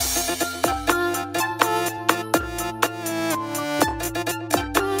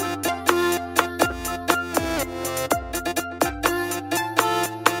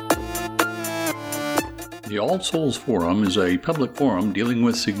All Souls Forum is a public forum dealing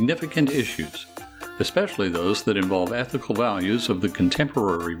with significant issues, especially those that involve ethical values of the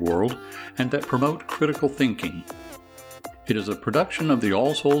contemporary world and that promote critical thinking. It is a production of the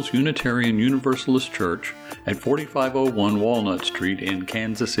All Souls Unitarian Universalist Church at 4501 Walnut Street in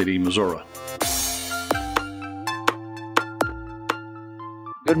Kansas City, Missouri.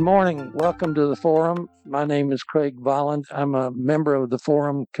 Good morning. Welcome to the forum. My name is Craig Volland. I'm a member of the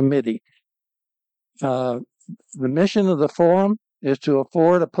forum committee. The mission of the forum is to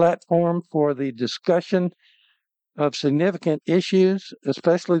afford a platform for the discussion of significant issues,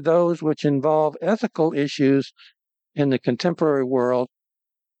 especially those which involve ethical issues in the contemporary world,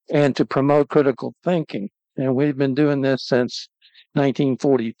 and to promote critical thinking. And we've been doing this since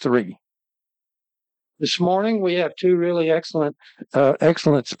 1943. This morning, we have two really excellent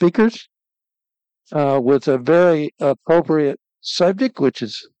speakers with a very appropriate subject, which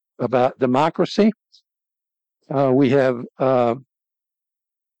is about democracy. We have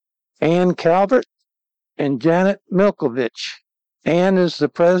Ann Calvert and Janet Milkovich. Ann is the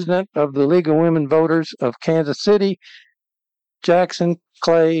president of the League of Women Voters of Kansas City, Jackson,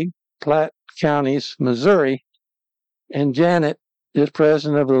 Clay, Platte Counties, Missouri, and Janet is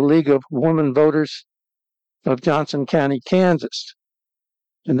president of the League of Women Voters of Johnson County, Kansas.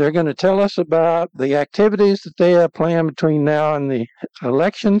 And they're going to tell us about the activities that they have planned between now and the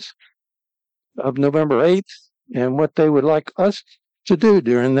elections of November 8th and what they would like us to do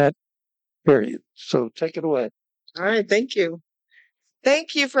during that period. So take it away. All right, thank you.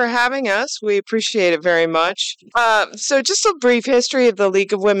 Thank you for having us. We appreciate it very much. So just a brief history of the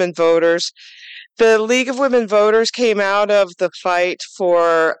League of Women Voters. The League of Women Voters came out of the fight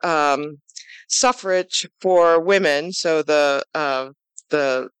for suffrage for women. So the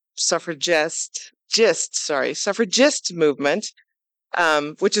suffragist movement,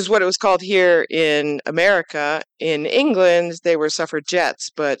 which is what it was called here in America. In England, they were suffragettes,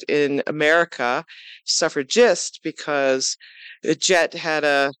 but in America, suffragist, because a jet had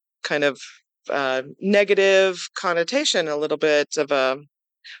a kind of negative connotation, a little bit of a,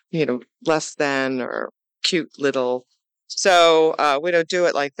 less than or cute little. So we don't do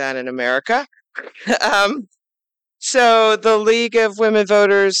it like that in America. So the League of Women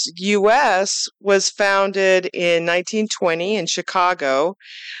Voters U.S. was founded in 1920 in Chicago.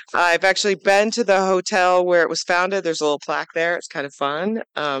 I've actually been to the hotel where it was founded. There's a little plaque there. It's kind of fun.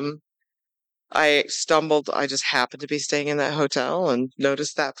 I just happened to be staying in that hotel and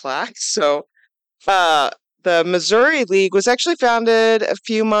noticed that plaque. So the Missouri League was actually founded a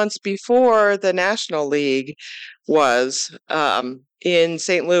few months before the National League was in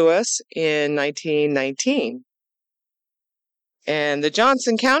St. Louis in 1919. And the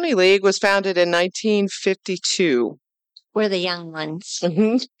Johnson County League was founded in 1952. We're the young ones.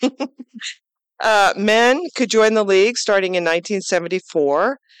 Mm-hmm. Men could join the league starting in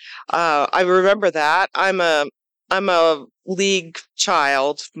 1974. I remember that. I'm a league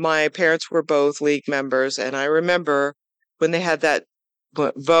child. My parents were both league members, and I remember when they had that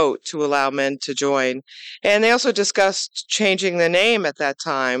vote to allow men to join. And they also discussed changing the name at that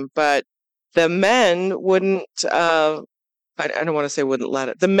time, but the men wouldn't. I don't want to say wouldn't let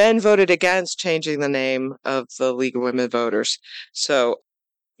it. The men voted against changing the name of the League of Women Voters. So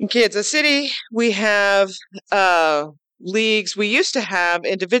in Kansas City, we have leagues. We used to have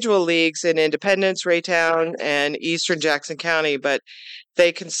individual leagues in Independence, Raytown, and Eastern Jackson County, but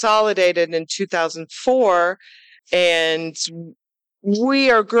they consolidated in 2004, and we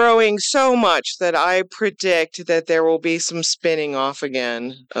are growing so much that I predict that there will be some spinning off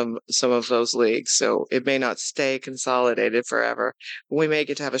again of some of those leagues. So it may not stay consolidated forever. We may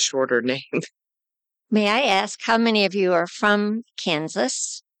get to have a shorter name. May I ask how many of you are from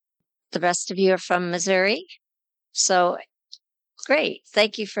Kansas? The rest of you are from Missouri? So great.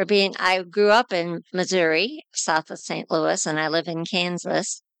 Thank you for being. I grew up in Missouri, south of St. Louis, and I live in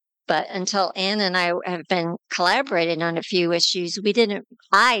Kansas. But until Ann and I have been collaborating on a few issues,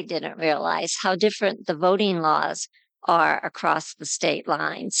 I didn't realize how different the voting laws are across the state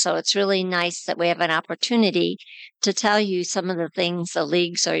lines. So it's really nice that we have an opportunity to tell you some of the things the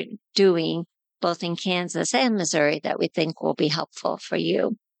leagues are doing, both in Kansas and Missouri, that we think will be helpful for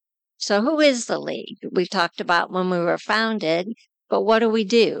you. So who is the League? We've talked about when we were founded, but what do we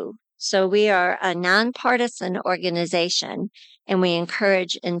do? So we are a nonpartisan organization, and we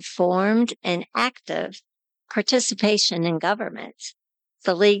encourage informed and active participation in government.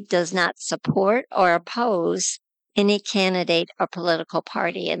 The League does not support or oppose any candidate or political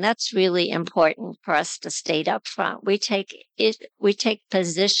party, and that's really important for us to state up front. We take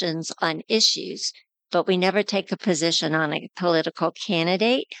positions on issues, but we never take a position on a political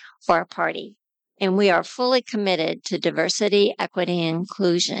candidate or a party. And we are fully committed to diversity, equity, and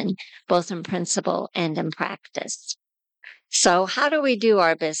inclusion, both in principle and in practice. So how do we do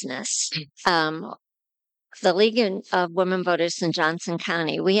our business? The League of Women Voters in Johnson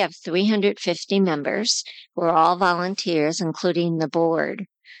County, we have 350 members. We're all volunteers, including the board.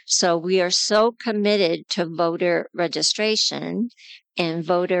 So we are so committed to voter registration and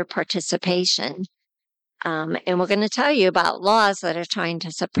voter participation. And we're going to tell you about laws that are trying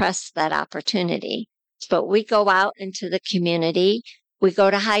to suppress that opportunity. But we go out into the community. We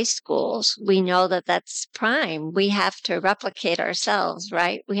go to high schools. We know that that's prime. We have to replicate ourselves,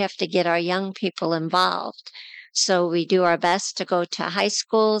 right? We have to get our young people involved. So we do our best to go to high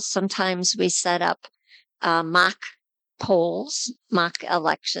schools. Sometimes we set up mock polls, mock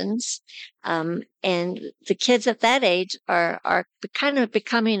elections. And the kids at that age are kind of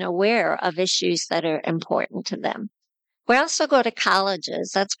becoming aware of issues that are important to them. We also go to colleges.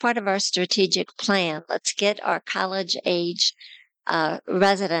 That's part of our strategic plan. Let's get our college age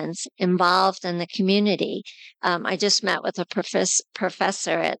residents involved in the community. I just met with a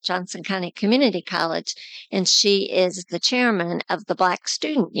professor at Johnson County Community College, and she is the chairman of the Black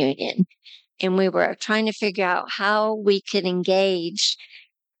Student Union. And we were trying to figure out how we could engage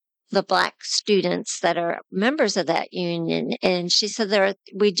the Black students that are members of that union. And she said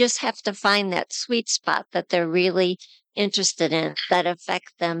we just have to find that sweet spot that they're really interested in that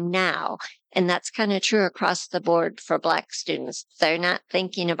affect them now. And that's kind of true across the board for Black students. They're not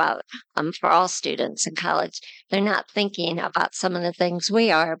thinking about, for all students in college, they're not thinking about some of the things we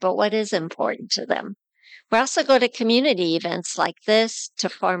are, but what is important to them. We also go to community events like this, to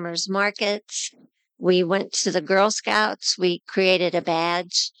farmers markets. We went to the Girl Scouts. We created a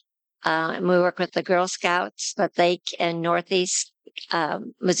badge, and we work with the Girl Scouts, but they in Northeast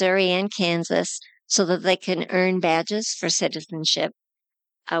Missouri and Kansas, so that they can earn badges for citizenship.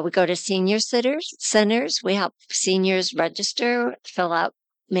 We go to senior centers. We help seniors register, fill out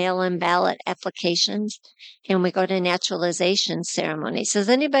mail-in ballot applications, and we go to naturalization ceremonies. Has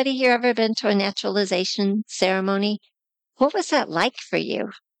anybody here ever been to a naturalization ceremony? What was that like for you?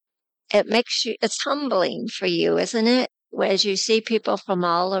 It's humbling for you, isn't it? As you see people from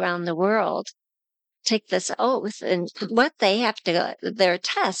all around the world take this oath and what they have to, their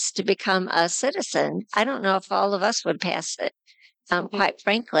tests to become a citizen. I don't know if all of us would pass it. Quite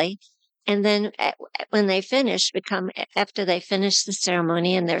frankly. And then when they after they finish the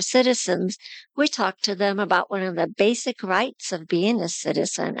ceremony and they're citizens, we talk to them about one of the basic rights of being a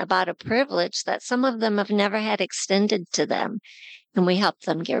citizen, about a privilege that some of them have never had extended to them. And we help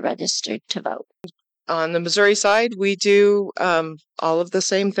them get registered to vote. On the Missouri side, we do all of the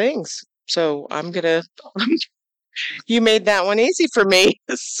same things. So you made that one easy for me.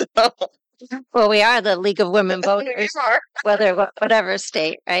 So. Well, we are the League of Women Voters, whatever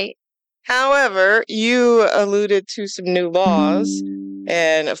state, right? However, you alluded to some new laws,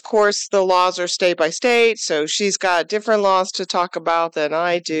 and of course, the laws are state by state, so she's got different laws to talk about than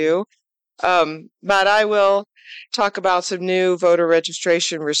I do. But I will talk about some new voter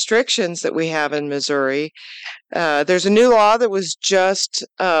registration restrictions that we have in Missouri. There's a new law that was just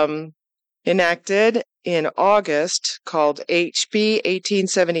enacted in August called HB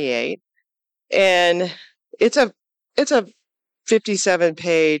 1878. And it's a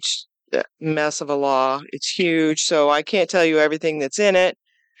 57-page mess of a law. It's huge, so I can't tell you everything that's in it,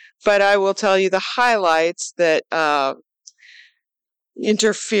 but I will tell you the highlights that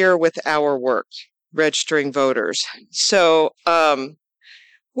interfere with our work, registering voters. So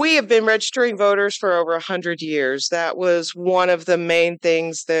we have been registering voters for over 100 years. That was one of the main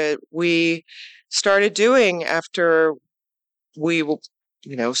things that we started doing after we,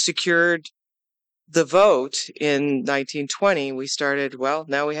 secured the vote in 1920. We started,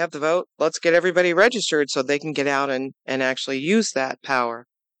 now we have the vote. Let's get everybody registered so they can get out and actually use that power.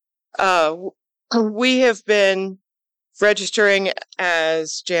 We have been registering,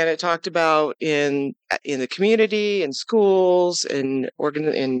 as Janet talked about, in the community, in schools, in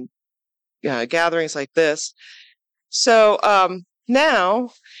gatherings like this. So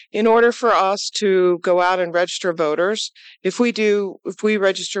now, in order for us to go out and register voters, if we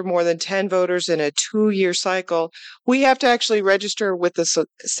register more than 10 voters in a 2-year cycle, we have to actually register with the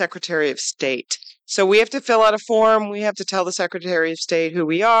Secretary of State. So we have to fill out a form. We have to tell the Secretary of State who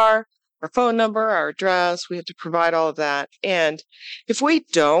we are, our phone number, our address. We have to provide all of that. And if we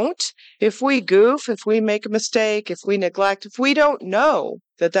don't, if we goof, if we make a mistake, if we neglect, if we don't know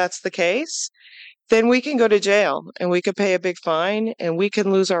that that's the case, then we can go to jail and we can pay a big fine and we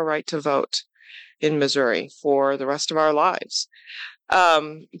can lose our right to vote in Missouri for the rest of our lives.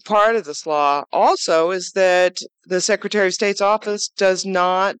 Part of this law also is that the Secretary of State's office does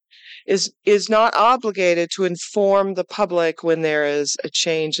not is not obligated to inform the public when there is a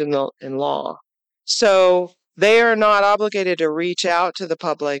change in law. So they are not obligated to reach out to the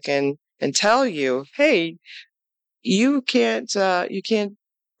public and tell you, hey, you can't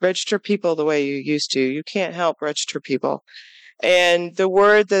register people the way you used to. You can't help register people. And the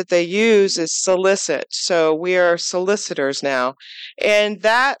word that they use is solicit. So we are solicitors now. And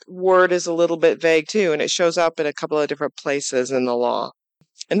that word is a little bit vague too, and it shows up in a couple of different places in the law.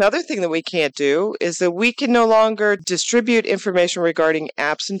 Another thing that we can't do is that we can no longer distribute information regarding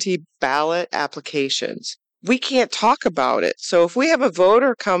absentee ballot applications. We can't talk about it. So if we have a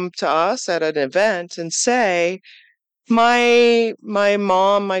voter come to us at an event and say, my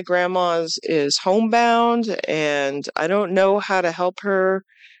mom, my grandma is homebound and I don't know how to help her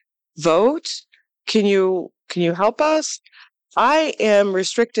vote. Can you help us? I am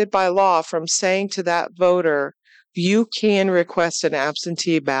restricted by law from saying to that voter, you can request an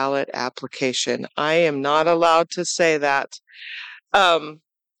absentee ballot application. I am not allowed to say that.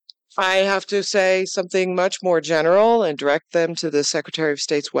 I have to say something much more general and direct them to the Secretary of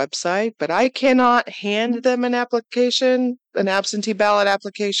State's website, but I cannot hand them an application, an absentee ballot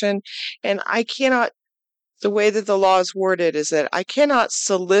application, and I cannot, the way that the law is worded is that I cannot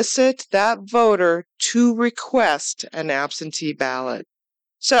solicit that voter to request an absentee ballot.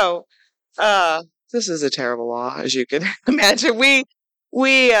 So, this is a terrible law, as you can imagine.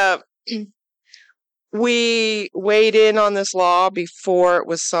 We weighed in on this law before it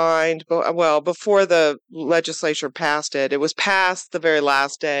was signed. Well, before the legislature passed it. It was passed the very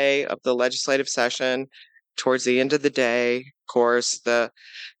last day of the legislative session. Towards the end of the day, of course, the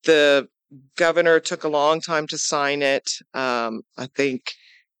governor took a long time to sign it. I think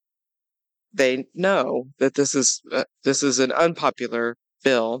they know that this is an unpopular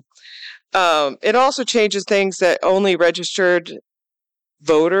bill. It also changes things that only registered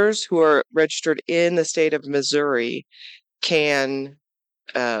voters who are registered in the state of Missouri can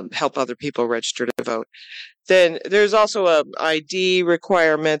help other people register to vote. Then there's also a ID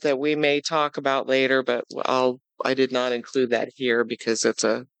requirement that we may talk about later, but I did not include that here because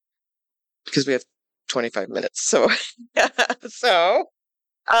we have 25 minutes. So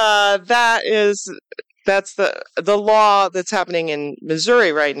that's the law that's happening in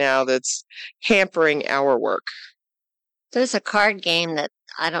Missouri right now that's hampering our work. There's a card game that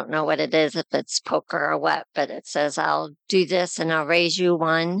I don't know what it is, if it's poker or what, but it says, I'll do this and I'll raise you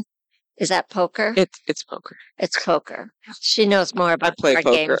one. Is that poker? It's poker. It's poker. She knows more about card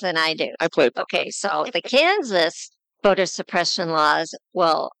games than I do. I play poker. Okay, so the Kansas voter suppression laws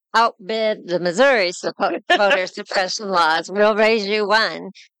will outbid the Missouri voter suppression laws. We'll raise you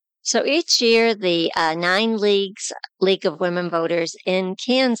one. So each year, the 9 League of Women Voters in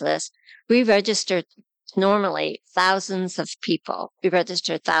Kansas, we register normally thousands of people. We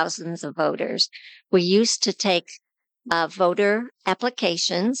register thousands of voters. We used to take voter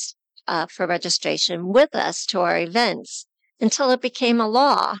applications for registration with us to our events until it became a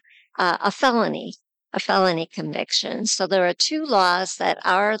law, a felony conviction. So there are 2 laws that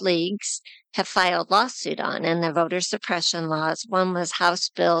our leagues have filed lawsuit on, and the voter suppression laws. One was House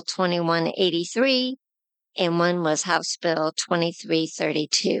Bill 2183, and one was House Bill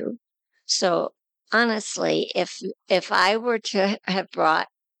 2332. So honestly, if I were to have brought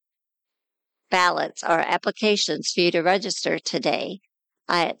ballots or applications for you to register today,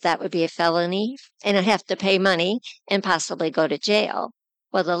 that would be a felony, and I'd have to pay money and possibly go to jail.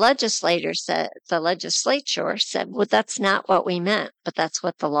 Well, the legislature said, well, that's not what we meant, but that's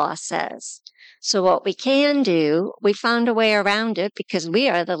what the law says. So what we can do, we found a way around it because we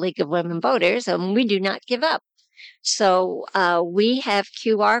are the League of Women Voters and we do not give up. So we have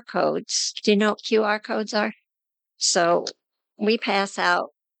QR codes. Do you know what QR codes are? So we pass out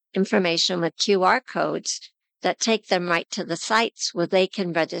information with QR codes that take them right to the sites where they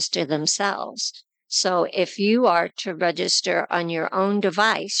can register themselves. So if you are to register on your own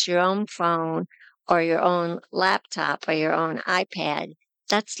device, your own phone or your own laptop or your own iPad,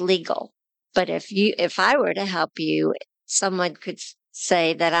 that's legal. But if I were to help you, someone could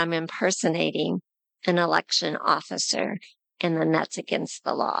say that I'm impersonating an election officer, and then that's against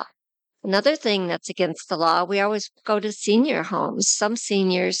the law. Another thing that's against the law, we always go to senior homes. Some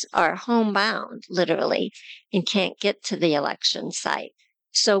seniors are homebound, literally, and can't get to the election site.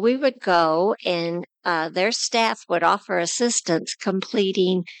 So we would go and their staff would offer assistance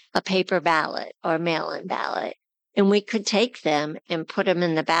completing a paper ballot or mail-in ballot. And we could take them and put them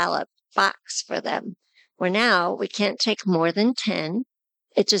in the ballot box for them. Where now we can't take more than 10.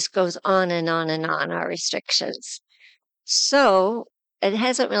 It just goes on and on and on, our restrictions. So it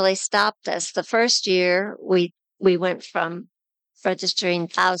hasn't really stopped us. The first year we went from registering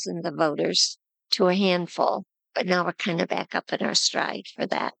thousands of voters to a handful. But now we're kind of back up in our stride for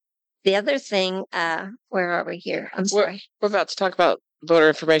that. The other thing, where are we here? I'm sorry. We're about to talk about voter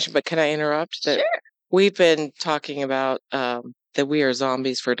information, but can I interrupt? Sure. We've been talking about that we are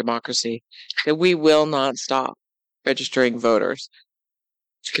zombies for democracy, that we will not stop registering voters.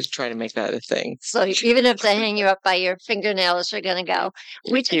 Just trying to make that a thing. So even if they hang you up by your fingernails, you're going to go.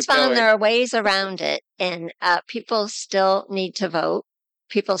 We just found there are ways around it, and people still need to vote.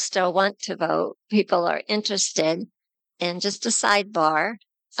 People still want to vote. People are interested. And just a sidebar,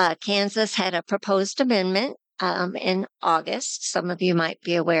 Kansas had a proposed amendment in August. Some of you might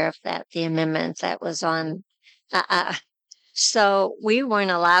be aware of that, the amendment that was on. So we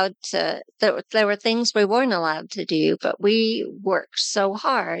weren't allowed to, there were things we weren't allowed to do, but we worked so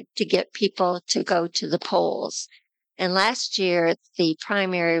hard to get people to go to the polls. And last year, the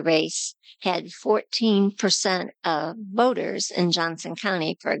primary race had 14% of voters in Johnson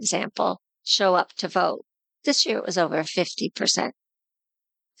County, for example, show up to vote. This year it was over 50%.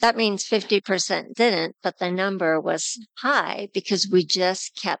 That means 50% didn't, but the number was high because we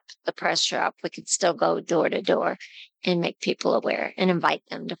just kept the pressure up. We could still go door to door and make people aware and invite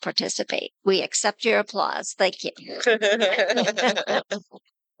them to participate. We accept your applause. Thank you.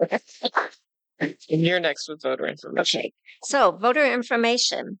 And you're next with voter information. Okay. So voter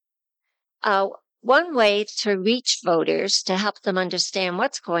information. One way to reach voters to help them understand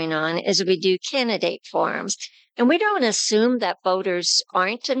what's going on is we do candidate forums. And we don't assume that voters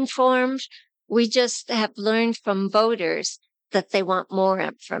aren't informed. We just have learned from voters that they want more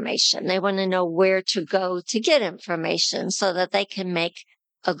information. They want to know where to go to get information so that they can make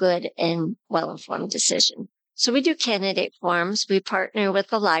a good and well-informed decision. So we do candidate forums. We partner with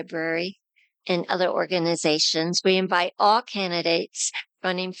the library and other organizations. We invite all candidates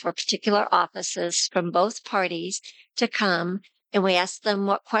running for particular offices from both parties to come, and we ask them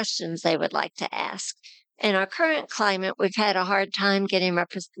what questions they would like to ask. In our current climate, we've had a hard time getting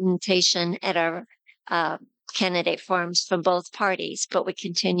representation at our candidate forums from both parties, but we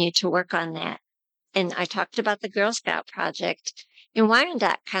continue to work on that. And I talked about the Girl Scout project. In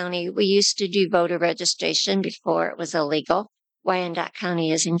Wyandotte County, we used to do voter registration before it was illegal. Wyandotte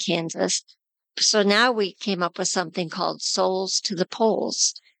County is in Kansas. So now we came up with something called Souls to the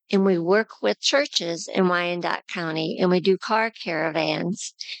Polls. And we work with churches in Wyandotte County, and we do car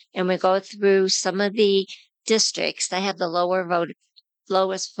caravans, and we go through some of the districts that have the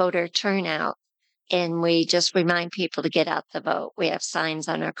lowest voter turnout, and we just remind people to get out the vote. We have signs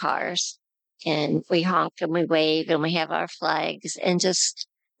on our cars, and we honk and we wave, and we have our flags, and just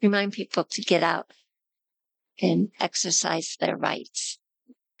remind people to get out and exercise their rights.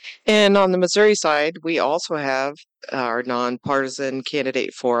 And on the Missouri side, we also have our nonpartisan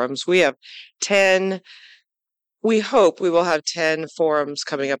candidate forums. We have 10, we hope we will have 10 forums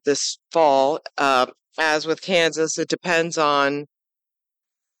coming up this fall. As with Kansas, it depends on,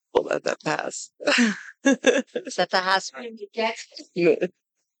 we'll let that pass. Is that the hospital?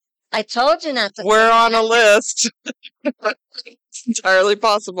 I told you not to. We're on a list. It's entirely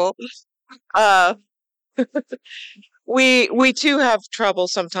possible. We too have trouble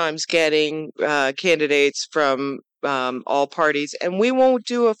sometimes getting candidates from all parties, and we won't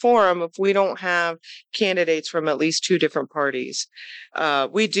do a forum if we don't have candidates from at least 2 different parties.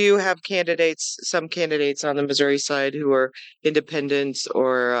 We do have some candidates on the Missouri side who are independents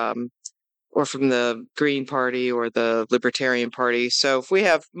or from the Green Party or the Libertarian Party. So if we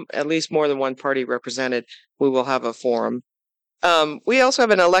have at least more than one party represented, we will have a forum. We also have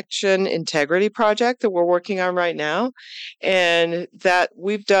an election integrity project that we're working on right now, and that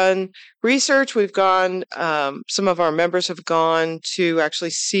we've done research. We've gone, some of our members have gone to actually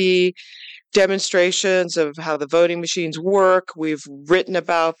see demonstrations of how the voting machines work. We've written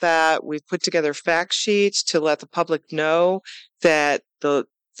about that. We've put together fact sheets to let the public know that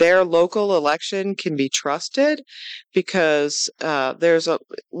their local election can be trusted, because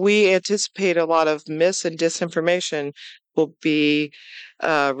we anticipate a lot of mis and disinformation will be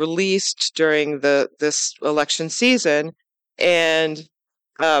released during this election season. And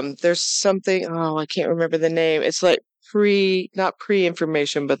there's something, I can't remember the name. It's like not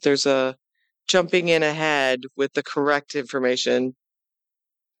pre-information, but there's a jumping in ahead with the correct information.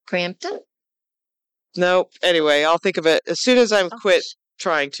 Crampton? Nope. Anyway, I'll think of it as soon as I'm quit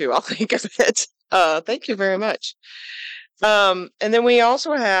trying to. I'll think of it. Thank you very much. And then we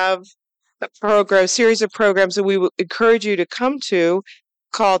also have a series of programs that we would encourage you to come to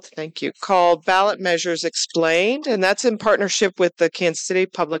called Ballot Measures Explained, and that's in partnership with the Kansas City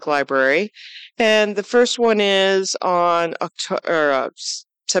Public Library. And the first one is on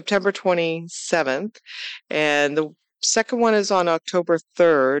September 27th, and second one is on October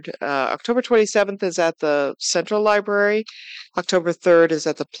 3rd. October 27th is at the Central Library. October 3rd is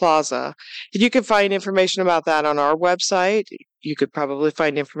at the Plaza. And you can find information about that on our website. You could probably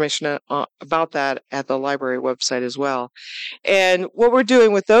find information about that at the library website as well. And what we're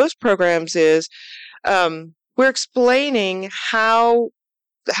doing with those programs is we're explaining how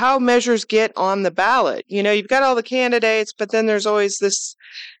measures get on the ballot. You've got all the candidates, but then there's always this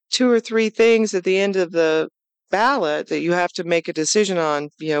 2 or 3 things at the end of the ballot that you have to make a decision on,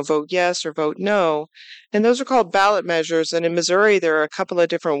 vote yes or vote no. And those are called ballot measures. And in Missouri, there are a couple of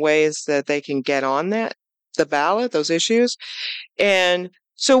different ways that they can get on the ballot, those issues. And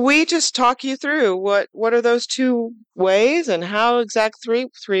so we just talk you through what are those 2 ways and how exact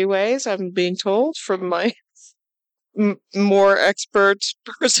 3 ways, I'm being told from my more expert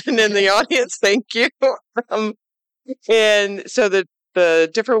person in the audience. Thank you. And so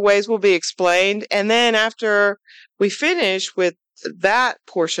the different ways will be explained. And then after we finish with that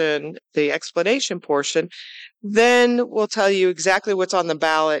portion, the explanation portion, then we'll tell you exactly what's on the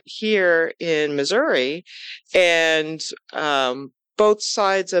ballot here in Missouri and both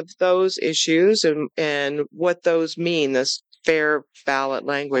sides of those issues and what those mean, this fair ballot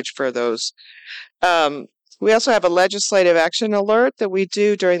language for those. We also have a legislative action alert that we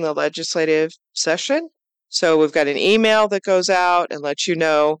do during the legislative session. So we've got an email that goes out and lets you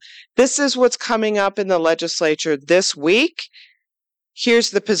know, this is what's coming up in the legislature this week. Here's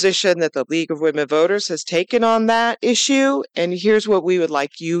the position that the League of Women Voters has taken on that issue, and here's what we would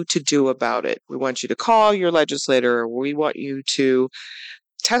like you to do about it. We want you to call your legislator, or we want you to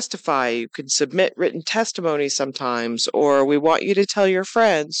testify. You can submit written testimony sometimes, or we want you to tell your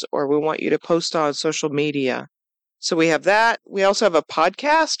friends, or we want you to post on social media. So we have that. We also have a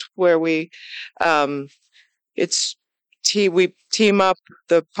podcast where we team up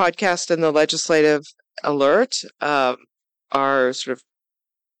the podcast and the legislative alert. Are sort of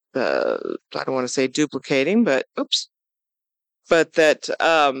I don't want to say duplicating, but that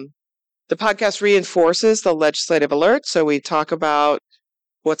the podcast reinforces the legislative alert. So we talk about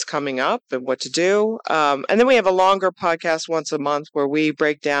what's coming up and what to do. And then we have a longer podcast once a month where we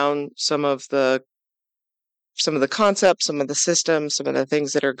break down some of the concepts, some of the systems, some of the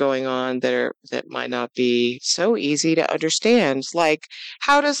things that are going on that might not be so easy to understand. Like,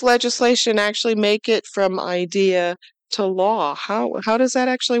 how does legislation actually make it from idea to law? How does that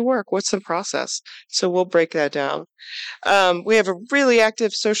actually work? What's the process? So we'll break that down. We have a really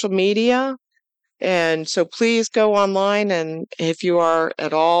active social media. And so please go online, and if you are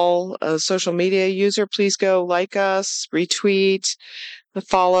at all a social media user, please go like us, retweet,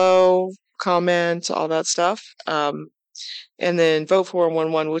 follow, comment, all that stuff. And then Vote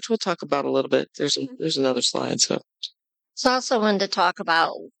 411, which we'll talk about a little bit. There's another slide. So also wanted to talk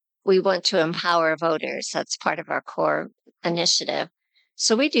about, we want to empower voters. That's part of our core initiative.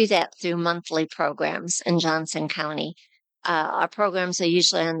 So we do that through monthly programs in Johnson County. Our programs are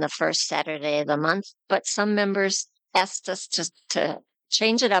usually on the first Saturday of the month, but some members asked us to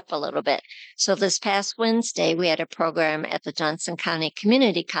change it up a little bit. So this past Wednesday, we had a program at the Johnson County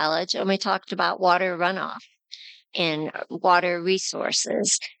Community College, and we talked about water runoff and water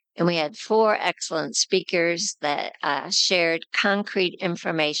resources. And we had 4 excellent speakers that shared concrete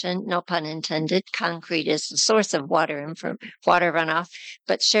information, no pun intended. Concrete is the source of water runoff,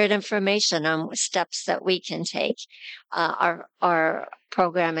 but shared information on steps that we can take. Our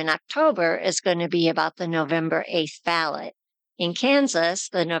program in October is going to be about the November 8th ballot. In Kansas,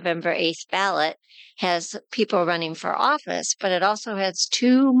 the November 8th ballot has people running for office, but it also has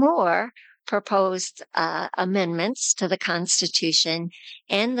 2 more proposed amendments to the Constitution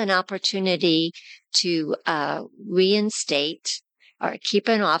and an opportunity to reinstate or keep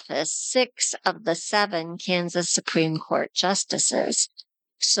in office 6 of the 7 Kansas Supreme Court justices.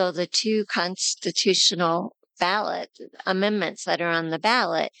 So the 2 constitutional ballot amendments that are on the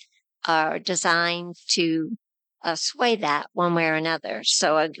ballot are designed to sway that one way or another.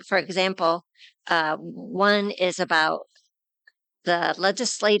 So, for example, one is about the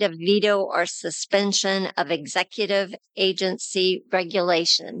legislative veto or suspension of executive agency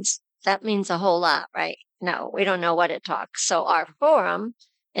regulations. That means a whole lot, right? No, we don't know what it talks. So our forum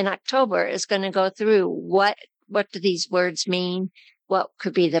in October is going to go through what do these words mean? What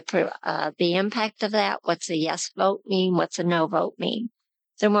could be the impact of that? What's a yes vote mean? What's a no vote mean?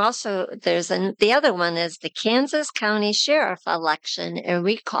 Then we're also, the other one is the Kansas County Sheriff election and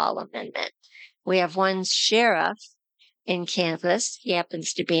recall amendment. We have one sheriff in Kansas. He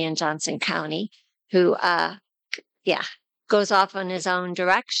happens to be in Johnson County, who, goes off on his own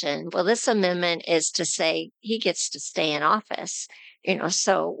direction. Well, this amendment is to say he gets to stay in office,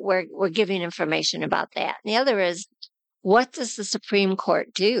 so we're giving information about that. And the other is what does the Supreme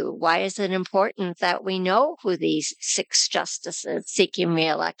Court do? Why is it important that we know who these 6 justices seeking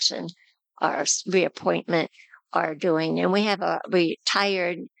reelection or reappointment are doing? And we have a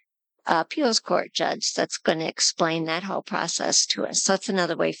retired appeals court judge that's going to explain that whole process to us. So it's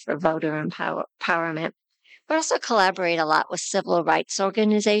another way for voter empowerment. We also collaborate a lot with civil rights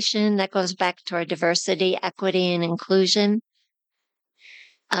organizations. That goes back to our diversity, equity, and inclusion.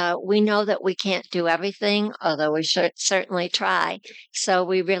 We know that we can't do everything, although we should certainly try. So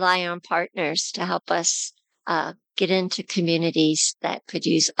we rely on partners to help us get into communities that could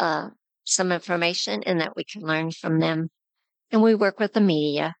use some information and that we can learn from them. And we work with the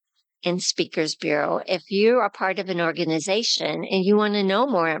media and Speakers Bureau. If you are part of an organization and you want to know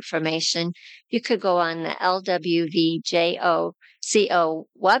more information, you could go on the LWVJOCO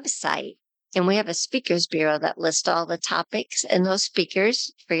website. And we have a Speakers Bureau that lists all the topics, and those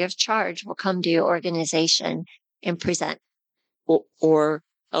speakers, free of charge, will come to your organization and present. Or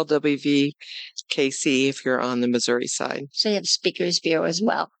LWVKC if you're on the Missouri side. So you have Speakers Bureau as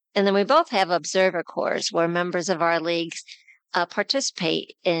well. And then we both have observer corps where members of our leagues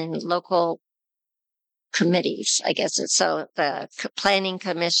participate in local committees, I guess. So the planning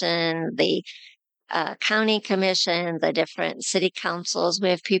commission, the county commission, the different city councils. We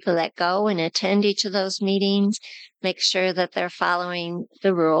have people that go and attend each of those meetings, make sure that they're following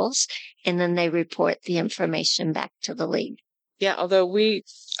the rules, and then they report the information back to the league. Yeah, although we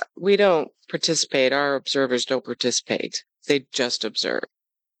don't participate, our observers don't participate. They just observe.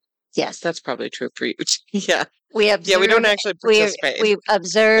 Yes. That's probably true for you. Yeah. We observe, yeah, we don't actually participate. We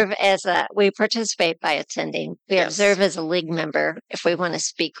observe we participate by attending. We observe as a league member. If we want to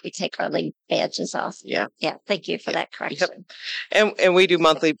speak, we take our league badges off. Yeah. Yeah. Thank you for that correction. Yep. And we do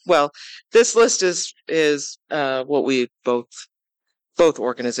monthly. Well, this list is what we both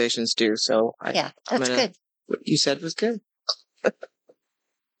organizations do. So that's good. What you said was good.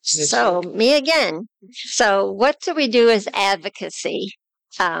 So me again. So what do we do as advocacy?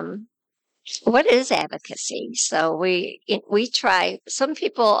 What is advocacy? So we try. Some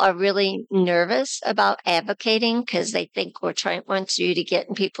people are really nervous about advocating because they think want you to get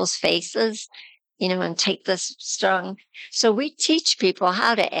in people's faces, and take this strong. So we teach people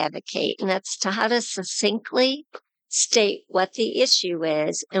how to advocate, and that's how to succinctly state what the issue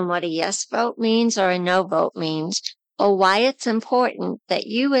is and what a yes vote means or a no vote means, or why it's important that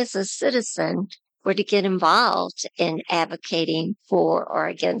you as a citizen were to get involved in advocating for or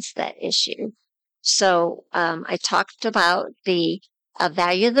against that issue. So I talked about the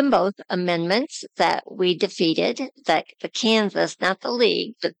Value Them Both amendments that we defeated, that the Kansas, not the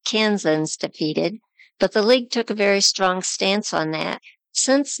league, but Kansans defeated. But the league took a very strong stance on that.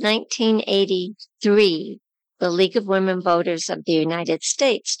 Since 1983, the League of Women Voters of the United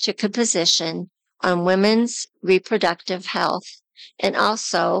States took a position on women's reproductive health and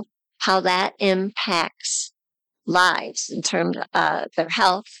also how that impacts lives in terms of their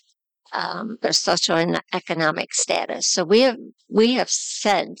health, their social and economic status. So we have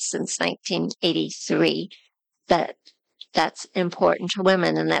said since 1983 that that's important to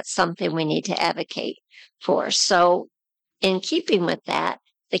women, and that's something we need to advocate for. So in keeping with that,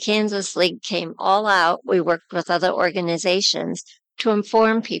 the Kansas League came all out. We worked with other organizations to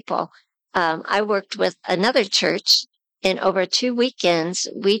inform people. I worked with another church. And over 2 weekends,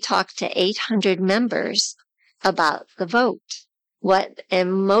 we talked to 800 members about the vote.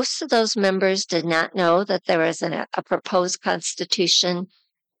 And most of those members did not know that there was a proposed constitution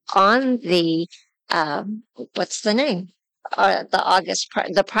on the, what's the name?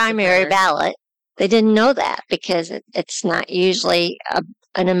 The primary ballot. They didn't know that because it's not usually,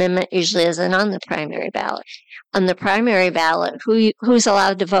 an amendment usually isn't on the primary ballot. On the primary ballot, who's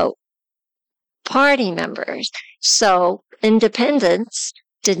allowed to vote? Party members. So independents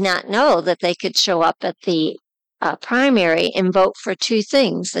did not know that they could show up at the primary and vote for 2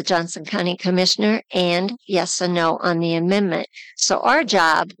 things, the Johnson County Commissioner and yes or no on the amendment. So our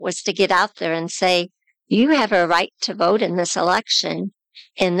job was to get out there and say, you have a right to vote in this election,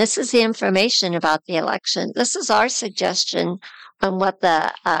 and this is the information about the election. This is our suggestion on what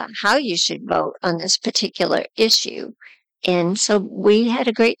how you should vote on this particular issue. And so we had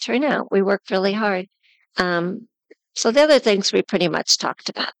a great turnout. We worked really hard. So the other things we pretty much talked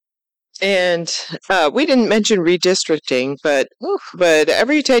about. And we didn't mention redistricting, but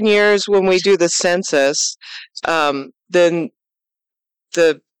every 10 years when we do the census, then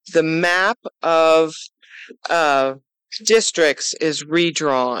the map of districts is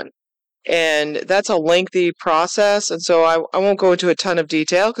redrawn. And that's a lengthy process. And so I won't go into a ton of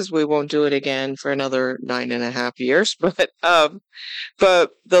detail because we won't do it again for another 9.5 years. But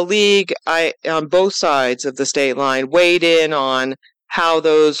the league, on both sides of the state line, weighed in on how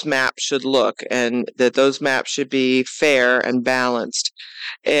those maps should look and that those maps should be fair and balanced.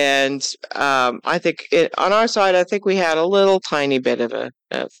 And I think on our side, I think we had a little tiny bit of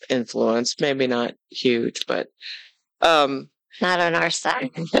influence, maybe not huge, but Not on our side.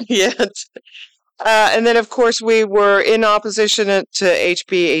 yeah. And then, of course, we were in opposition to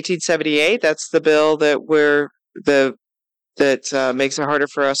HB 1878. That's the bill that makes it harder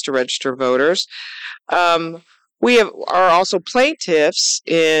for us to register voters. We are also plaintiffs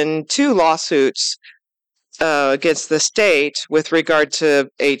in 2 lawsuits against the state with regard to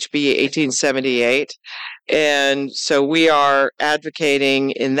HB 1878. And so we are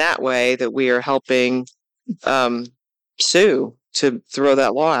advocating in that way that we are helping sue to throw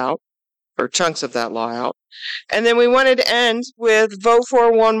that law out, or chunks of that law out. And then we wanted to end with Vote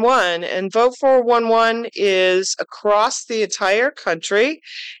 411. And Vote 411 is across the entire country.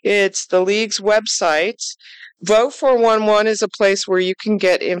 It's the league's website. Vote 411 is a place where you can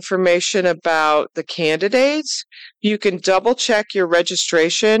get information about the candidates. You can double check your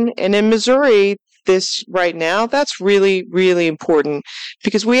registration. And in Missouri, right now, that's really, really important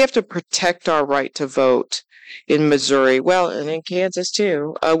because we have to protect our right to vote in Missouri. Well, and in Kansas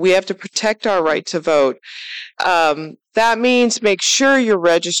too. We have to protect our right to vote. That means make sure you're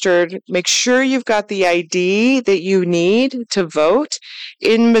registered. Make sure you've got the ID that you need to vote.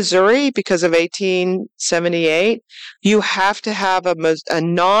 In Missouri, because of 1878, you have to have a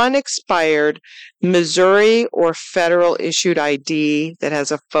non-expired Missouri or federal issued ID that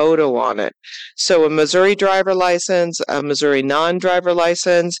has a photo on it. So a Missouri driver license, a Missouri non-driver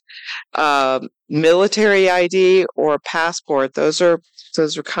license, military ID, or a passport. Those are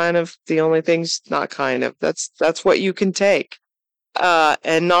kind of the only things, not kind of, that's what you can take.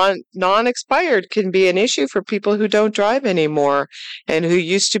 And non-expired can be an issue for people who don't drive anymore and who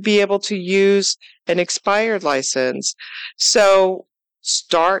used to be able to use an expired license. So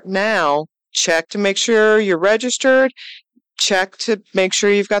start now. Check to make sure you're registered. Check to make sure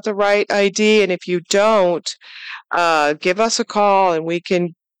you've got the right ID. And if you don't, give us a call and we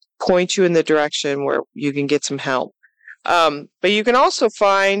can point you in the direction where you can get some help. But you can also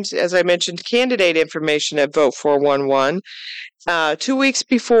find, as I mentioned, candidate information at Vote 411. 2 weeks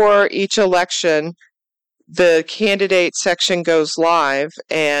before each election, the candidate section goes live,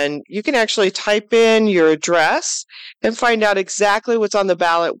 and you can actually type in your address and find out exactly what's on the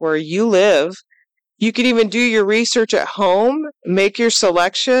ballot where you live. You can even do your research at home, make your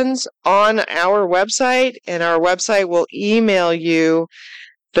selections on our website, and our website will email you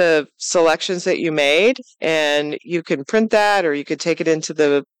the selections that you made, and you can print that or you can take it into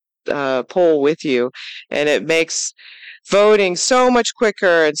the poll with you, and it makes voting so much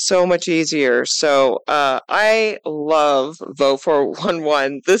quicker and so much easier. So I love Vote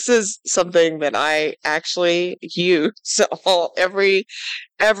 411. This is something that I actually use every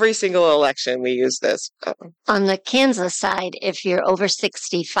single election. We use this. On the Kansas side, if you're over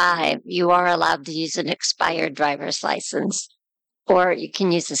 65, you are allowed to use an expired driver's license, or you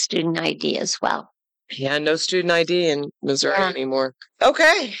can use a student ID as well. Yeah, no student ID in Missouri anymore.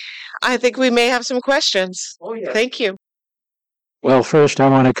 Okay, I think we may have some questions. Oh, yeah. Thank you. Well, first, I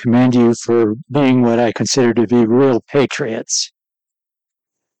want to commend you for being what I consider to be real patriots.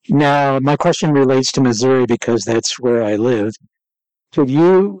 Now, my question relates to Missouri because that's where I live. Could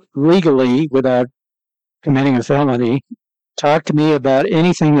you legally, without committing a felony, talk to me about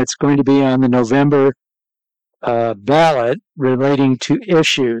anything that's going to be on the November ballot relating to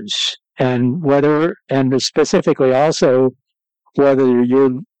issues, and specifically also whether your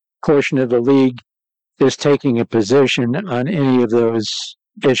portion of the league is taking a position on any of those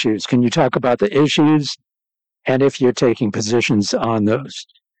issues? Can you talk about the issues and if you're taking positions on those?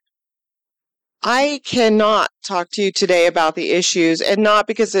 I cannot talk to you today about the issues, and not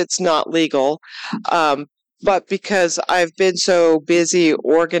because it's not legal, but because I've been so busy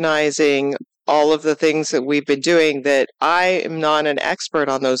organizing all of the things that we've been doing that I am not an expert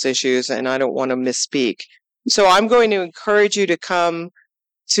on those issues, and I don't want to misspeak. So I'm going to encourage you to come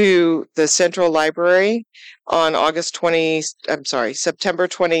to the Central Library on September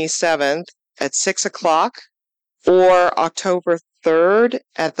 27th at 6 o'clock, or October 3rd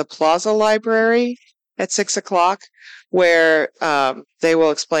at the Plaza Library at 6 o'clock, where they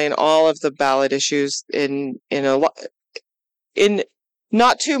will explain all of the ballot issues in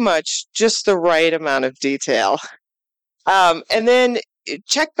not too much, just the right amount of detail. And then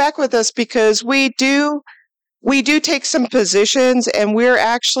check back with us because we do We do take some positions, and we're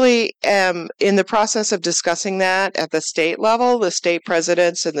actually in the process of discussing that at the state level. The state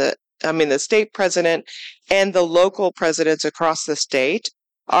presidents and the state president and the local presidents across the state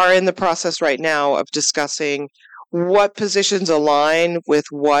are in the process right now of discussing what positions align with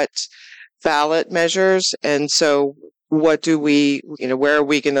what ballot measures. And so what do we, where are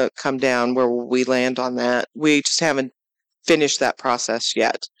we going to come down? Where will we land on that? We just haven't finished that process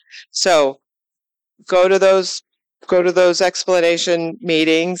yet. So go to those explanation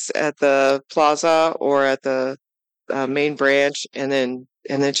meetings at the plaza or at the main branch, and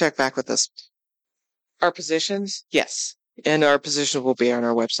then check back with us. Our positions, yes, and our position will be on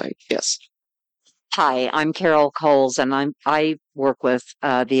our website. Yes. Hi, I'm Carol Coles, and I work with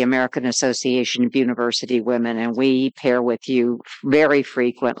the American Association of University Women, and we pair with you very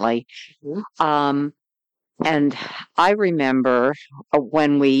frequently. Mm-hmm. And I remember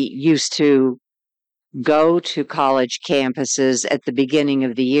when we used to go to college campuses at the beginning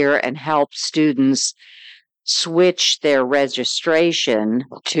of the year and help students switch their registration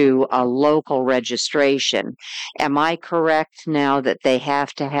to a local registration. Am I correct now that they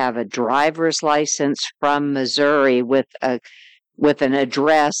have to have a driver's license from Missouri with an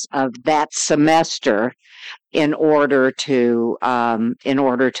address of that semester in order to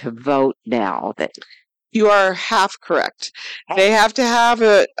vote now? You are half correct. They have to have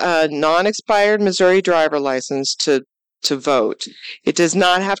a non-expired Missouri driver license to vote. It does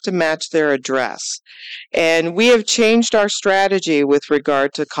not have to match their address. And we have changed our strategy with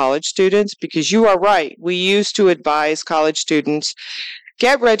regard to college students, because you are right. We used to advise college students,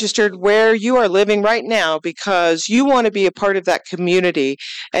 get registered where you are living right now, because you want to be a part of that community,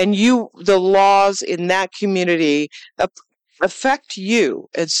 and the laws in that community affect you.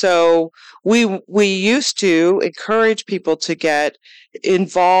 And so we used to encourage people to get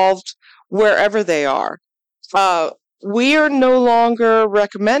involved wherever they are. We are no longer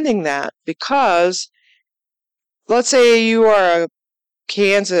recommending that, because let's say you are a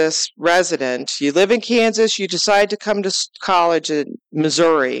Kansas resident, you live in Kansas, you decide to come to college in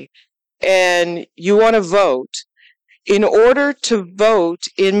Missouri, and you want to vote. In order to vote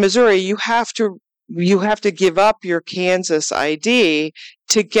in Missouri, you have to give up your Kansas ID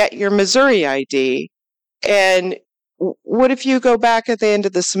to get your Missouri ID. And what if you go back at the end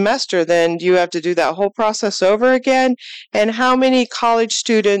of the semester? Then you have to do that whole process over again. And how many college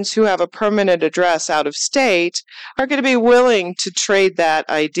students who have a permanent address out of state are going to be willing to trade that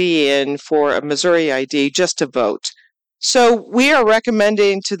ID in for a Missouri ID just to vote? So we are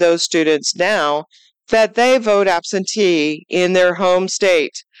recommending to those students now that they vote absentee in their home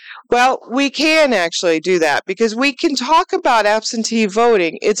state. Well, we can actually do that, because we can talk about absentee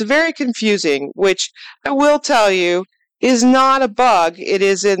voting. It's very confusing, which I will tell you is not a bug.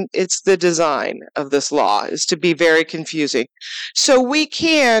 It's the design of this law, is to be very confusing. So we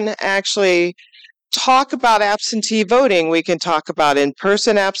can actually talk about absentee voting. We can talk about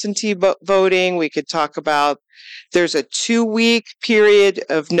in-person absentee voting. We could talk about there's a 2-week period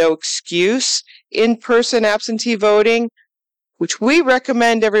of no excuse in-person absentee voting, which we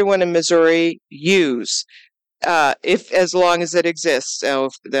recommend everyone in Missouri use, as long as it exists. So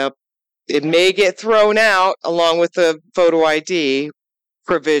it may get thrown out along with the photo ID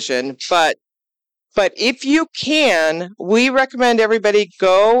provision, but if you can, we recommend everybody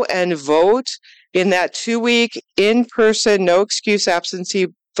go and vote in that 2-week in-person, no excuse absentee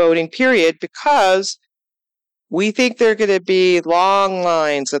voting period, because we think there are going to be long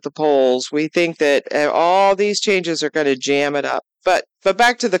lines at the polls. We think that all these changes are going to jam it up. But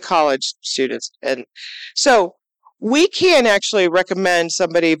back to the college students. And so we can actually recommend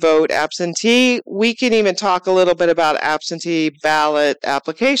somebody vote absentee. We can even talk a little bit about absentee ballot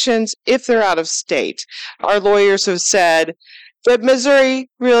applications if they're out of state. Our lawyers have said that Missouri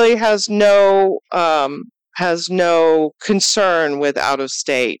really has no concern with out of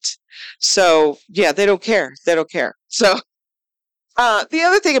state. So yeah, they don't care. They don't care. So the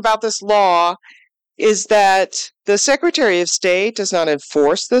other thing about this law is that the Secretary of State does not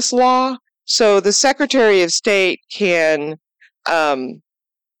enforce this law. So the Secretary of State can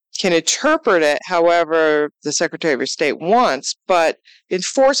interpret it however the Secretary of State wants, but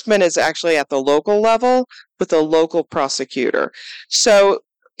enforcement is actually at the local level with a local prosecutor. So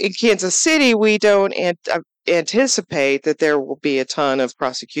in Kansas City, we don't anticipate that there will be a ton of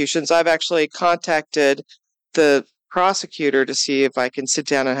prosecutions. I've actually contacted the prosecutor to see if I can sit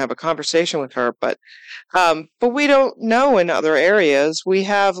down and have a conversation with her, but we don't know in other areas. We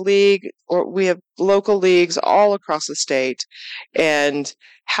have local leagues all across the state, and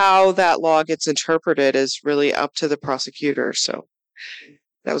how that law gets interpreted is really up to the prosecutor. So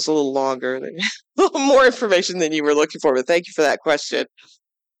That was a little longer than a little more information than you were looking for, but thank you for that question.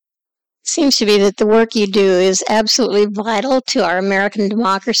 Seems to be that the work you do is absolutely vital to our American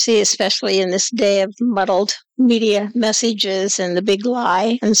democracy, especially in this day of muddled media messages and the big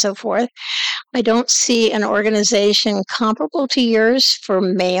lie and so forth. I don't see an organization comparable to yours for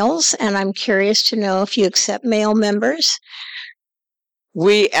males, and I'm curious to know if you accept male members.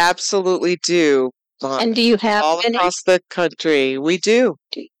 We absolutely do. And do you have all any? across the country? We do.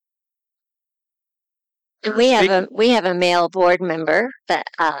 We have a male board member that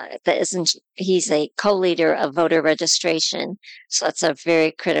isn't. He's a co-leader of voter registration, so that's a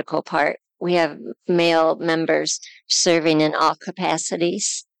very critical part. We have male members serving in all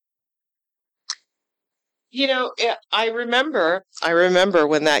capacities. I remember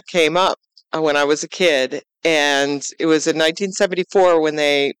when that came up when I was a kid, and it was in 1974 when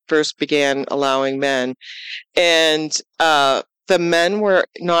they first began allowing men, and the men were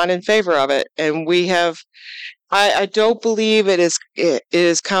not in favor of it, and we have. I don't believe it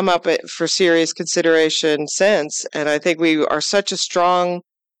has come up for serious consideration since, and I think we are such a strong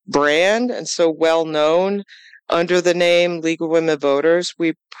brand and so well known under the name League of Women Voters.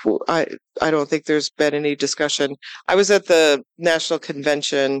 I don't think there's been any discussion. I was at the national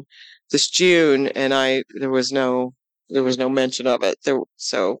convention this June, and there was no mention of it.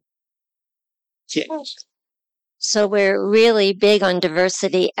 Yeah. So we're really big on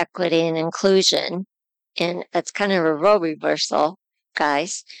diversity, equity, and inclusion. And that's kind of a role reversal,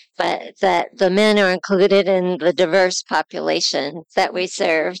 guys, but that the men are included in the diverse population that we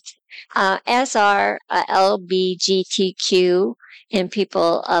served, as are LGBTQ and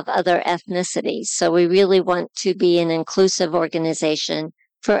people of other ethnicities. So we really want to be an inclusive organization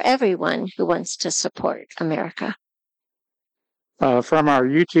for everyone who wants to support America. From our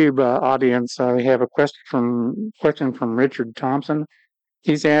YouTube audience, we have a question from Richard Thompson.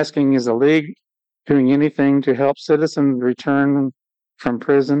 He's asking, is the League doing anything to help citizens return from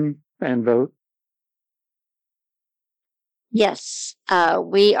prison and vote? Yes,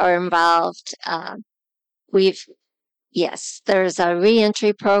 we are involved. There's a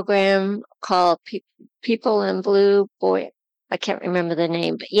reentry program called People in Blue. Boy, I can't remember the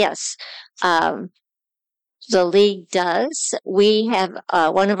name, but yes, the League does. We have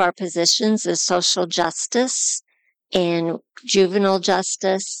one of our positions is social justice and juvenile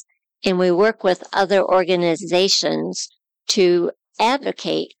justice, and we work with other organizations to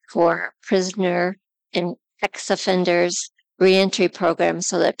advocate for prisoner and ex-offenders reentry programs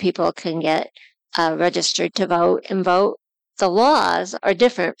so that people can get registered to vote and vote. The laws are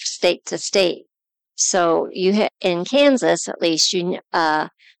different state to state. So in Kansas, at least,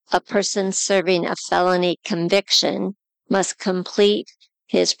 a person serving a felony conviction must complete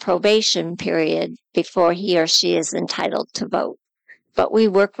his probation period before he or she is entitled to vote. But we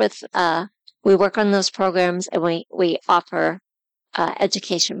work on those programs, and we offer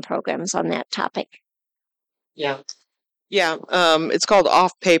education programs on that topic. Yeah. It's called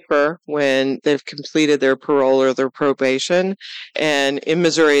off paper when they've completed their parole or their probation, and in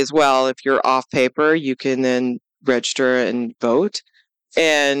Missouri as well. If you're off paper, you can then register and vote.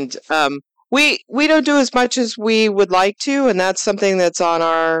 And we don't do as much as we would like to, and that's something that's on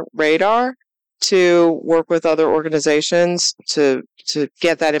our radar, to work with other organizations to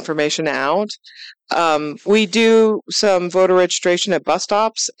get that information out. We do some voter registration at bus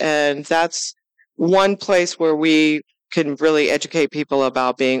stops, and that's one place where we can really educate people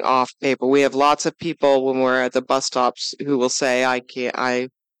about being off paper. We have lots of people when we're at the bus stops who will say, I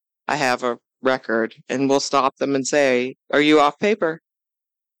have a record, and we'll stop them and say, are you off paper?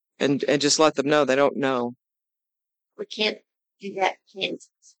 And just let them know they don't know. We can't do that.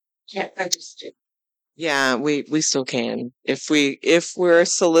 Can't register. Yeah, we still can if we're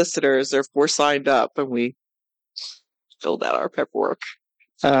solicitors or if we're signed up and we filled out our paperwork.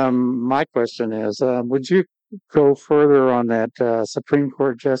 My question is, would you go further on that Supreme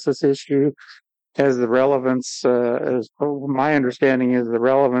Court justice issue? As the relevance, my understanding is the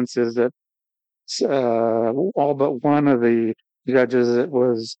relevance is that all but one of the judges that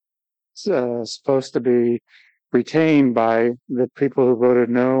was supposed to be retained by the people who voted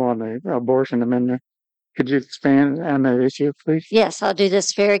no on the abortion amendment. Could you expand on that issue, please? Yes, I'll do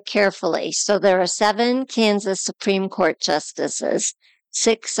this very carefully. So there are 7 Kansas Supreme Court justices.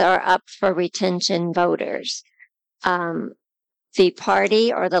 6 are up for retention voters. The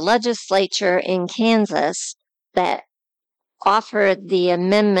party or the legislature in Kansas that offered the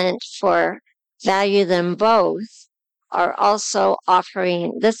amendment for value them both are also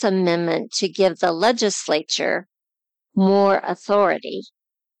offering this amendment to give the legislature more authority,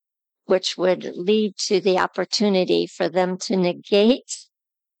 which would lead to the opportunity for them to negate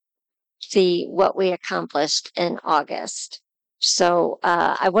see what we accomplished in August. So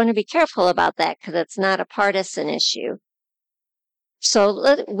I want to be careful about that because it's not a partisan issue.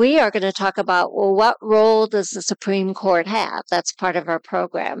 So we are going to talk about, well, what role does the Supreme Court have? That's part of our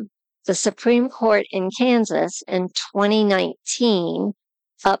program. The Supreme Court in Kansas in 2019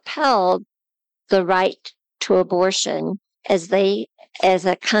 upheld the right to abortion as a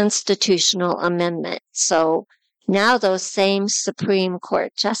constitutional amendment. So now those same Supreme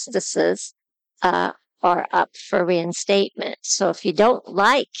Court justices are up for reinstatement. So if you don't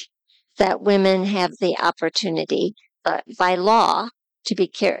like that women have the opportunity by law to be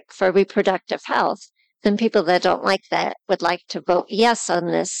cared for reproductive health, then people that don't like that would like to vote yes on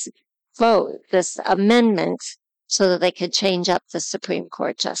this amendment so that they could change up the Supreme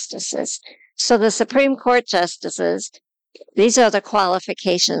Court justices. So the Supreme Court justices, these are the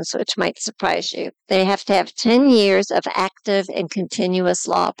qualifications which might surprise you. They have to have 10 years of active and continuous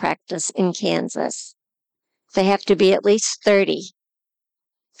law practice in Kansas. They have to be at least 30.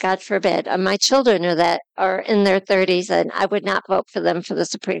 God forbid. My children are in their 30s, and I would not vote for them for the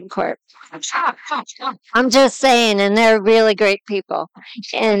Supreme Court. I'm just saying, and they're really great people.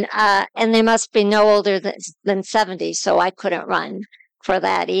 And they must be no older than 70, so I couldn't run for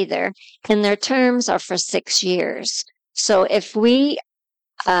that either. And their terms are for 6 years. So if we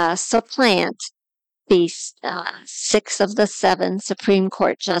supplant these 6 of the 7 Supreme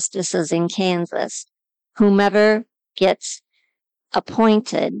Court justices in Kansas, whomever gets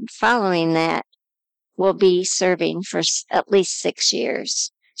appointed following that will be serving for at least 6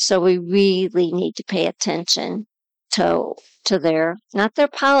 years. So we really need to pay attention to not their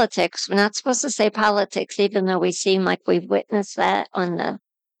politics. We're not supposed to say politics, even though we seem like we've witnessed that on the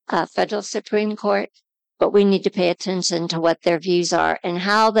federal Supreme Court. But we need to pay attention to what their views are and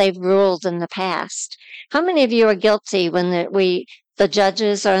how they've ruled in the past. How many of you are guilty when the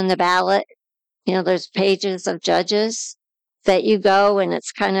judges are on the ballot? You know, there's pages of judges that you go and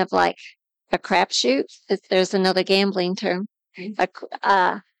it's kind of like a crapshoot. There's another gambling term.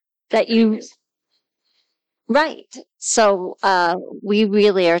 Right. So we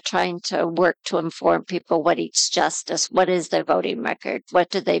really are trying to work to inform people what each justice, what is their voting record, what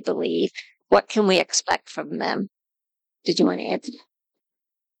do they believe, what can we expect from them. Did you want to add?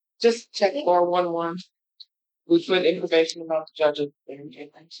 Just check 411. We put information about the judges.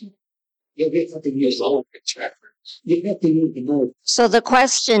 So the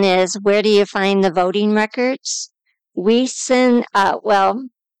question is, where do you find the voting records? We send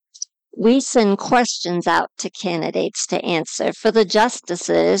questions out to candidates to answer. For the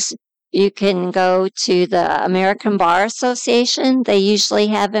justices, you can go to the American Bar Association. They usually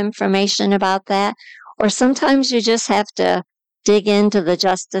have information about that. Or sometimes you just have to dig into the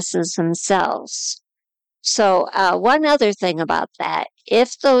justices themselves. So one other thing about that,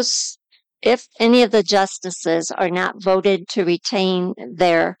 if any of the justices are not voted to retain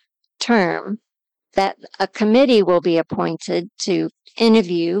their term, that a committee will be appointed to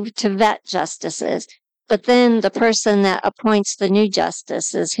interview, to vet justices. But then the person that appoints the new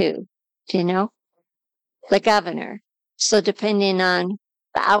justice is who? Do you know? The governor. So depending on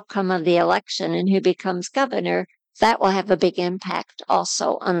the outcome of the election and who becomes governor, that will have a big impact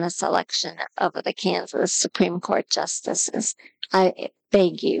also on the selection of the Kansas Supreme Court justices. I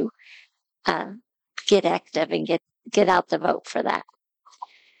beg you, get active and get out the vote for that.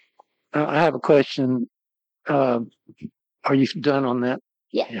 I have a question. Are you done on that?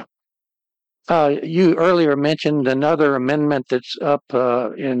 Yeah. You earlier mentioned another amendment that's up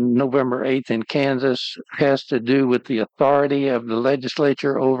in November 8th in Kansas, has to do with the authority of the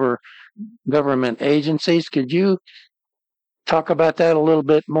legislature over government agencies. Could you talk about that a little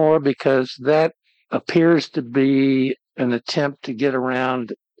bit more? Because that appears to be an attempt to get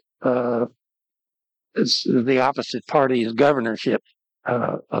around the opposite party's governorship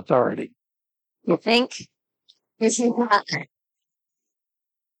authority. You think?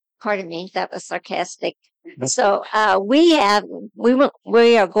 Pardon me, that was sarcastic. So we are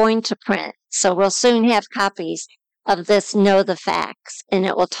going to print. So we'll soon have copies of this Know the Facts, and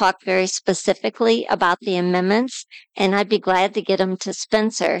it will talk very specifically about the amendments. And I'd be glad to get them to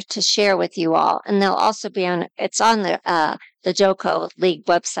Spencer to share with you all. And they'll also be it's on the JOCO League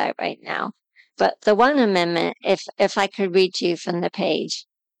website right now. But the one amendment, if I could read to you from the page,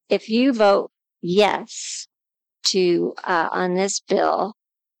 if you vote yes to on this bill,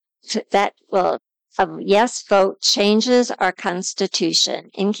 that will a yes vote changes our constitution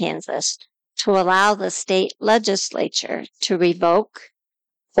in Kansas to allow the state legislature to revoke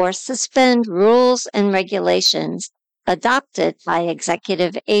or suspend rules and regulations adopted by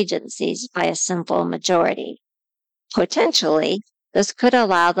executive agencies by a simple majority. Potentially, This could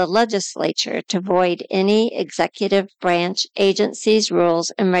allow the legislature to void any executive branch agency's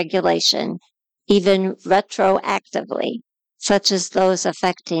rules and regulation, even retroactively, such as those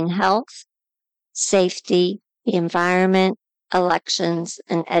affecting health, safety, the environment, elections,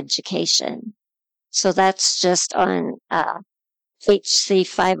 and education. So that's just on HC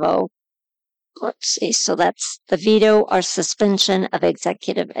 50. Let's see. So that's the veto or suspension of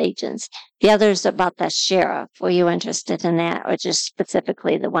executive agents. The other's about the sheriff. Were you interested in that, or just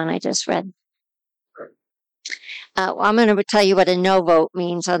specifically the one I just read? Well, I'm going to tell you what a no vote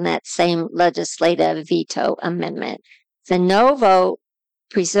means on that same legislative veto amendment. The no vote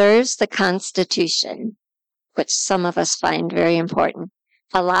preserves the Constitution, which some of us find very important,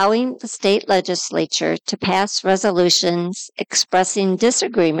 allowing the state legislature to pass resolutions expressing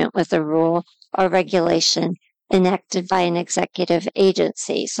disagreement with a rule or regulation enacted by an executive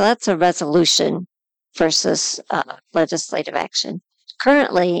agency. So that's a resolution versus legislative action.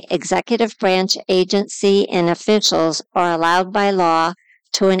 Currently, executive branch agency and officials are allowed by law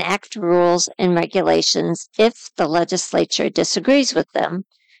to enact rules and regulations if the legislature disagrees with them.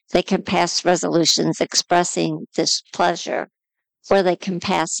 They can pass resolutions expressing displeasure, or they can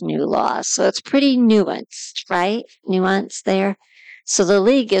pass new laws. So it's pretty nuanced, right? Nuance there. So the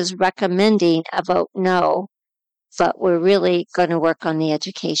league is recommending a vote no, but we're really going to work on the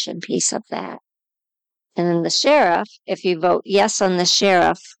education piece of that. And then the sheriff, if you vote yes on the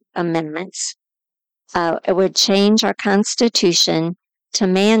sheriff amendments, it would change our Constitution to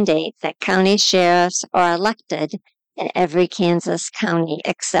mandate that county sheriffs are elected in every Kansas county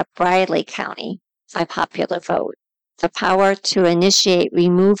except Briley County by popular vote. The power to initiate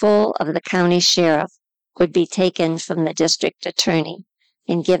removal of the county sheriff would be taken from the district attorney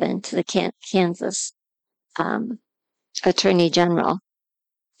and given to the Kansas attorney general.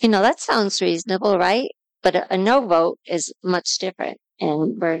 You know, that sounds reasonable, right? But a no vote is much different,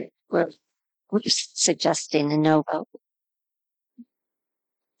 and we're suggesting a no vote.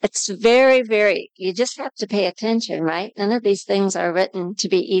 It's very, very, you just have to pay attention, right? None of these things are written to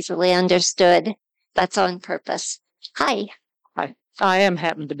be easily understood. That's on purpose. Hi. Hi. I am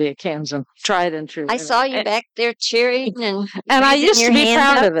happen to be a Kansan, tried and true. I saw you back there cheering and I raising used to your be hand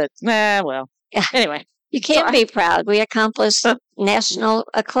proud up. of it. Well, Yeah. anyway. You can't be proud. We accomplished national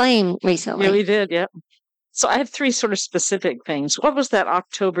acclaim recently. Yeah, we did, yeah. So I have three sort of specific things. What was that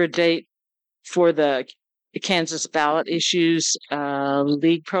October date for the Kansas ballot issues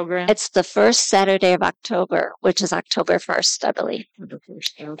league program? It's the first Saturday of October, which is October 1st, I believe.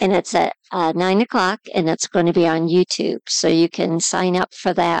 And it's at 9 o'clock, and it's going to be on YouTube. So you can sign up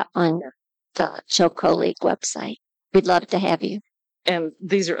for that on the Choco League website. We'd love to have you. And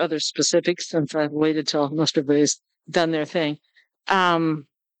these are other specifics since I've waited till most everybody's done their thing.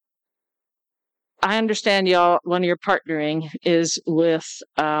 I understand y'all, one of your partnering is with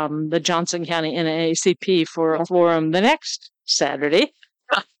the Johnson County NAACP for a forum the next Saturday.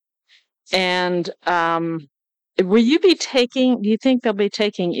 And will you be taking, do you think they'll be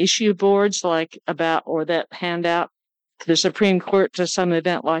taking issue boards like about, or that handout to the Supreme Court to some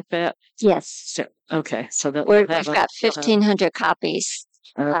event like that? Yes. So, okay. So that We've got 1,500 copies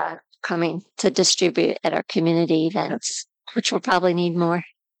coming to distribute at our community events, which we'll probably need more.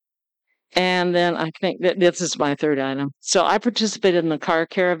 And then I think that this is my third item. So I participated in the car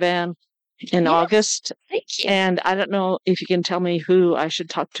caravan in August. Thank you. And I don't know if you can tell me who I should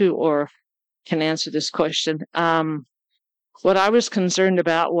talk to or can answer this question. What I was concerned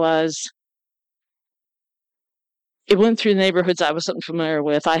about was it went through neighborhoods I wasn't familiar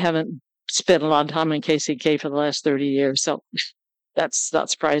with. I haven't spent a lot of time in KCK for the last 30 years. So that's not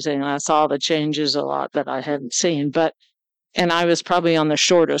surprising. I saw the changes a lot that I hadn't seen. And I was probably on the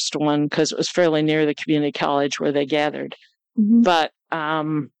shortest one because it was fairly near the community college where they gathered. Mm-hmm. But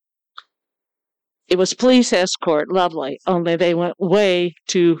it was police escort, lovely, only they went way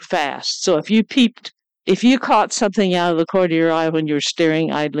too fast. So if you caught something out of the corner of your eye when you were staring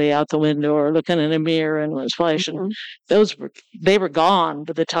idly out the window or looking in a mirror and was flashing, they were gone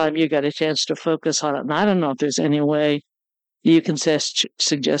by the time you got a chance to focus on it. And I don't know if there's any way you can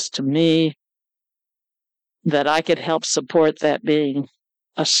suggest to me that I could help support that being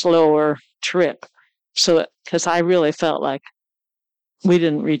a slower trip. So, because I really felt like we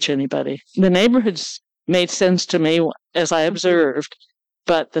didn't reach anybody. The neighborhoods made sense to me as I observed,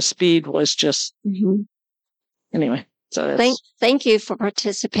 but the speed was just, anyway. So thank you for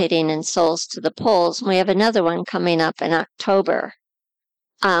participating in Souls to the Polls. We have another one coming up in October.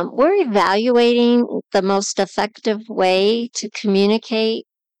 We're evaluating the most effective way to communicate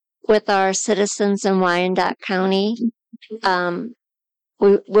with our citizens in Wyandotte County.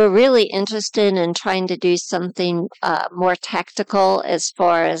 we're really interested in trying to do something more tactical as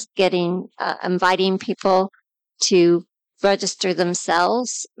far as inviting people to register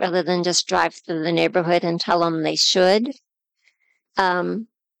themselves rather than just drive through the neighborhood and tell them they should.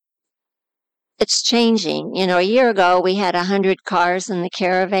 It's changing. A year ago we had 100 cars in the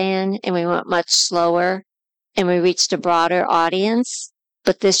caravan and we went much slower and we reached a broader audience.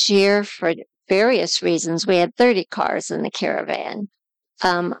 But this year, for various reasons, we had 30 cars in the caravan.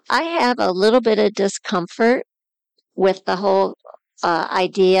 I have a little bit of discomfort with the whole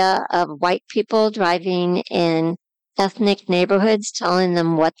idea of white people driving in ethnic neighborhoods, telling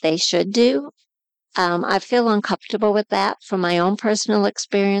them what they should do. I feel uncomfortable with that from my own personal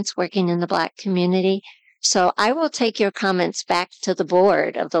experience working in the Black community. So I will take your comments back to the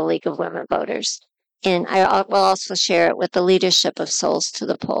board of the League of Women Voters. And I will also share it with the leadership of Souls to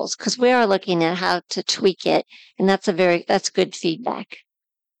the Polls, because we are looking at how to tweak it. And that's good feedback.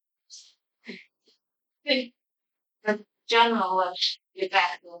 General,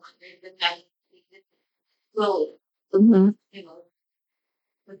 Mm-hmm.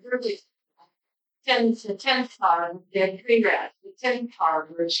 The 10th car, they're 3 routes. The 10th car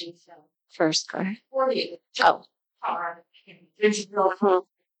version, First car. 40 Oh. car.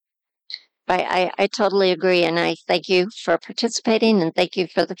 I totally agree. And I thank you for participating and thank you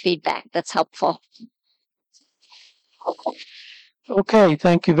for the feedback. That's helpful. Okay,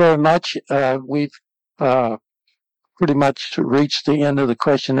 thank you very much. We've pretty much reached the end of the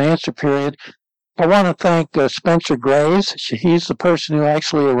question and answer period. I want to thank Spencer Graves. He's the person who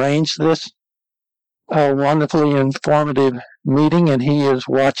actually arranged this wonderfully informative meeting, and he is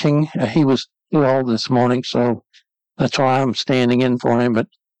watching. He was ill this morning, so that's why I'm standing in for him, but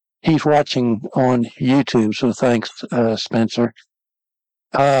he's watching on YouTube, so thanks, Spencer.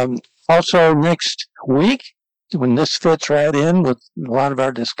 Also, next week, when this fits right in with a lot of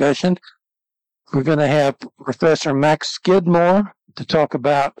our discussion, we're going to have Professor Max Skidmore to talk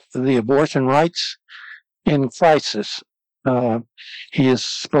about the abortion rights in crisis. He has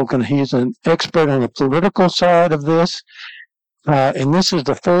spoken, he's an expert on the political side of this, and this is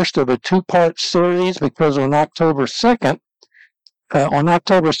the first of a 2-part series because on October 2nd,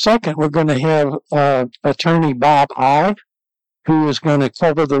 we're going to have attorney Bob Ive, who is going to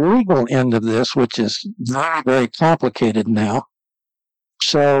cover the legal end of this, which is very, very complicated now.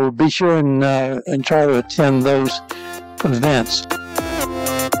 So be sure and try to attend those events.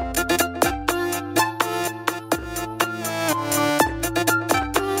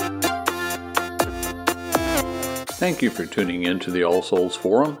 Thank you for tuning in to the All Souls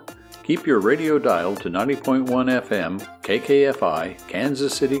Forum. Keep your radio dial to 90.1 FM, KKFI,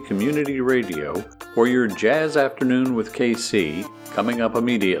 Kansas City Community Radio, for your Jazz Afternoon with KC, coming up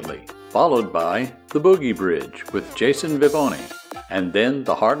immediately, followed by The Boogie Bridge with Jason Vivoni, and then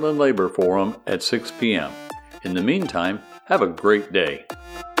the Heartland Labor Forum at 6 p.m. In the meantime, have a great day.